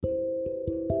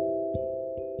What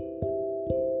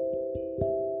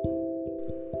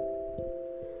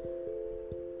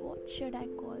should I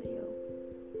call you?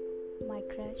 My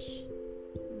crush,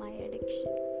 my addiction,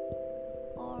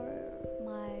 or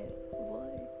my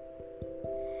world?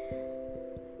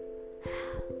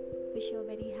 Wish you a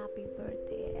very happy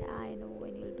birthday. I know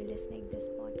when you'll be listening this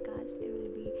podcast, it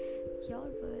will be your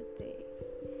birthday.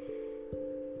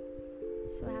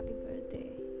 So happy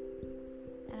birthday.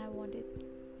 And I wanted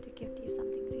to gift you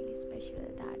something really special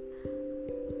that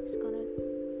is gonna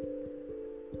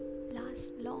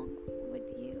last long with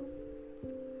you,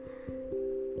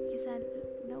 because I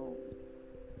know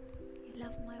you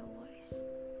love my voice.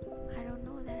 I don't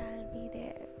know that I'll be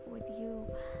there with you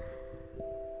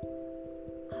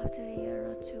after a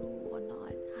year or two or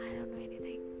not. I don't know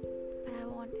anything, but I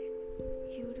wanted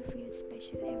you to feel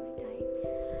special every time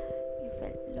you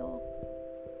felt low,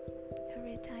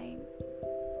 every time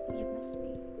you miss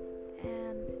me,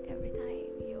 and every time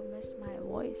you miss my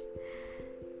voice.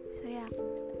 So yeah,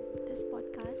 this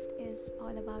podcast is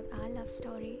all about our love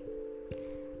story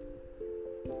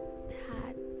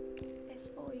that is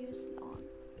 4 years long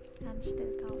and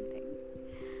still counting.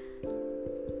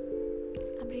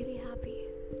 I'm really happy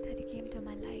that you came to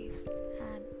my life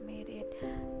and made it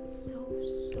so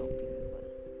beautiful.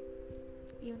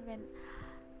 Even when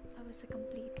I was a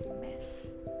complete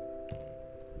mess,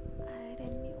 I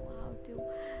didn't know how to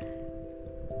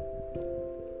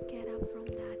get up from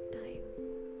that time,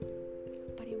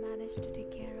 but you managed to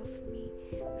take care of me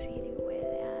really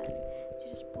well and you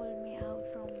just pulled me out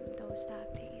from those dark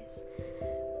days.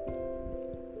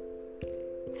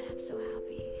 And I'm so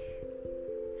happy.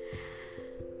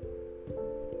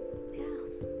 Yeah.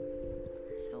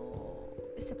 So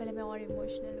इससे पहले मैं और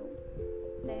emotional हूँ.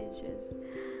 Let's just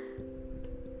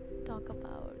talk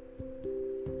about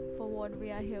for what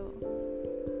we are here.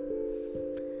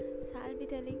 So I'll be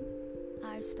telling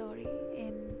our story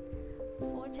in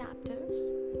 4 chapters.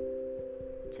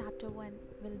 Chapter 1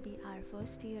 will be our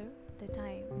first year, the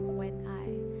time when I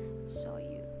saw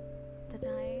you, the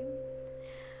time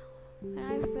when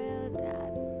I felt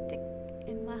that tick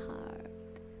in my heart,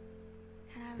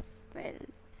 and I felt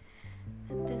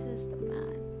that this is the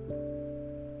man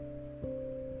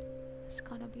that's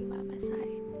gonna be by my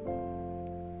side.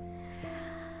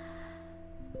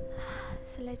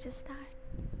 So let's just start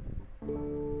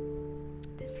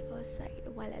this first side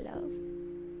while I love.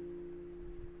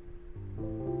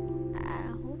 I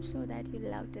hope so that you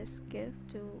love this gift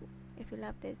too. If you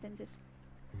love this, then just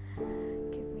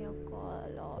give me a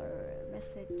call or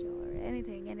message or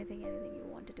anything you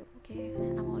want to do, okay?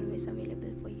 I'm always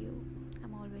available for you.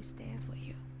 I'm always there for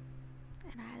you.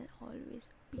 And I'll always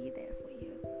be there for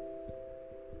you.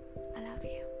 I love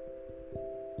you.